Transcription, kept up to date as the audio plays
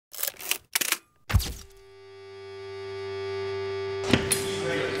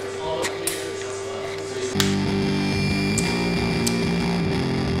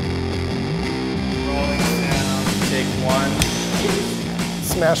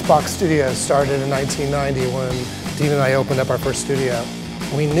Smashbox Studios started in 1990 when Dean and I opened up our first studio.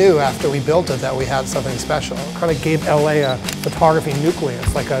 We knew after we built it that we had something special. It kind of gave LA a photography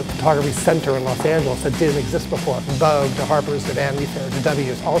nucleus, like a photography center in Los Angeles that didn't exist before. From Vogue to Harper's to Vanity Fair to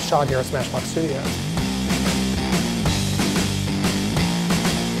W's, all shot here at Smashbox Studios.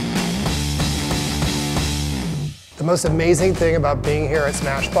 The most amazing thing about being here at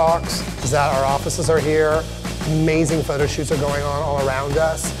Smashbox is that our offices are here, amazing photo shoots are going on all around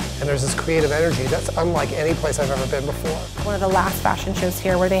us, and there's this creative energy that's unlike any place I've ever been before. One of the last fashion shows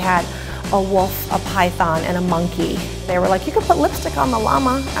here where they had a wolf, a python, and a monkey. They were like, you could put lipstick on the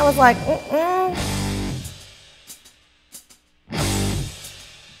llama. I was like,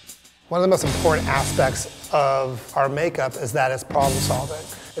 One of the most important aspects of our makeup is that it's problem solving.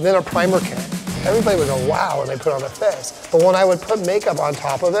 And then our primer came. Everybody would go, wow, when they put on their face. But when I would put makeup on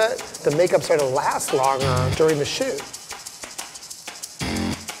top of it, the makeup started to last longer during the shoot.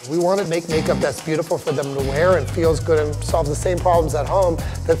 We want to make makeup that's beautiful for them to wear and feels good and solves the same problems at home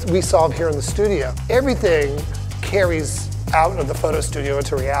that we solve here in the studio. Everything carries out of the photo studio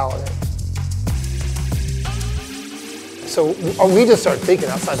into reality. So we just start thinking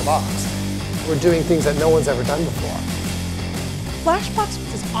outside the box. We're doing things that no one's ever done before. Smashbox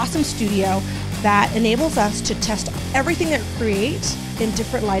is this awesome studio that enables us to test everything that we create in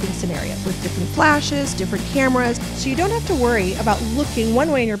different lighting scenarios with different flashes, different cameras, so you don't have to worry about looking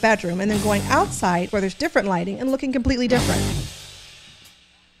one way in your bedroom and then going outside where there's different lighting and looking completely different.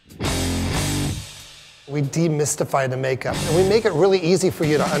 We demystify the makeup, and we make it really easy for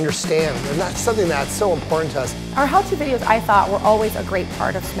you to understand, and that's something that's so important to us. Our how-to videos, I thought, were always a great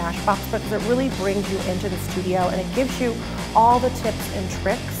part of Smashbox because it really brings you into the studio and it gives you all the tips and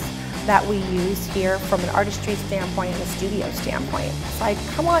tricks that we use here from an artistry standpoint and a studio standpoint. It's like,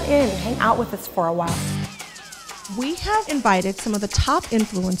 come on in and hang out with us for a while. We have invited some of the top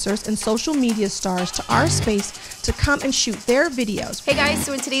influencers and social media stars to our space to come and shoot their videos. Hey guys,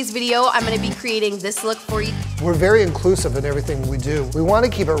 so in today's video, I'm going to be creating this look for you. We're very inclusive in everything we do. We want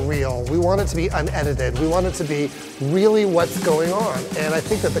to keep it real. We want it to be unedited. We want it to be really what's going on. And I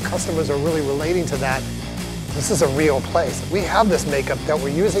think that the customers are really relating to that. This is a real place. We have this makeup that we're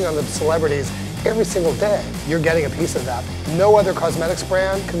using on the celebrities every single day. You're getting a piece of that. No other cosmetics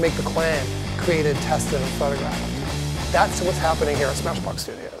brand can make the claim created, tested, and photographed. That's what's happening here at Smashbox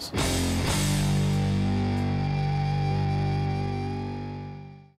Studios.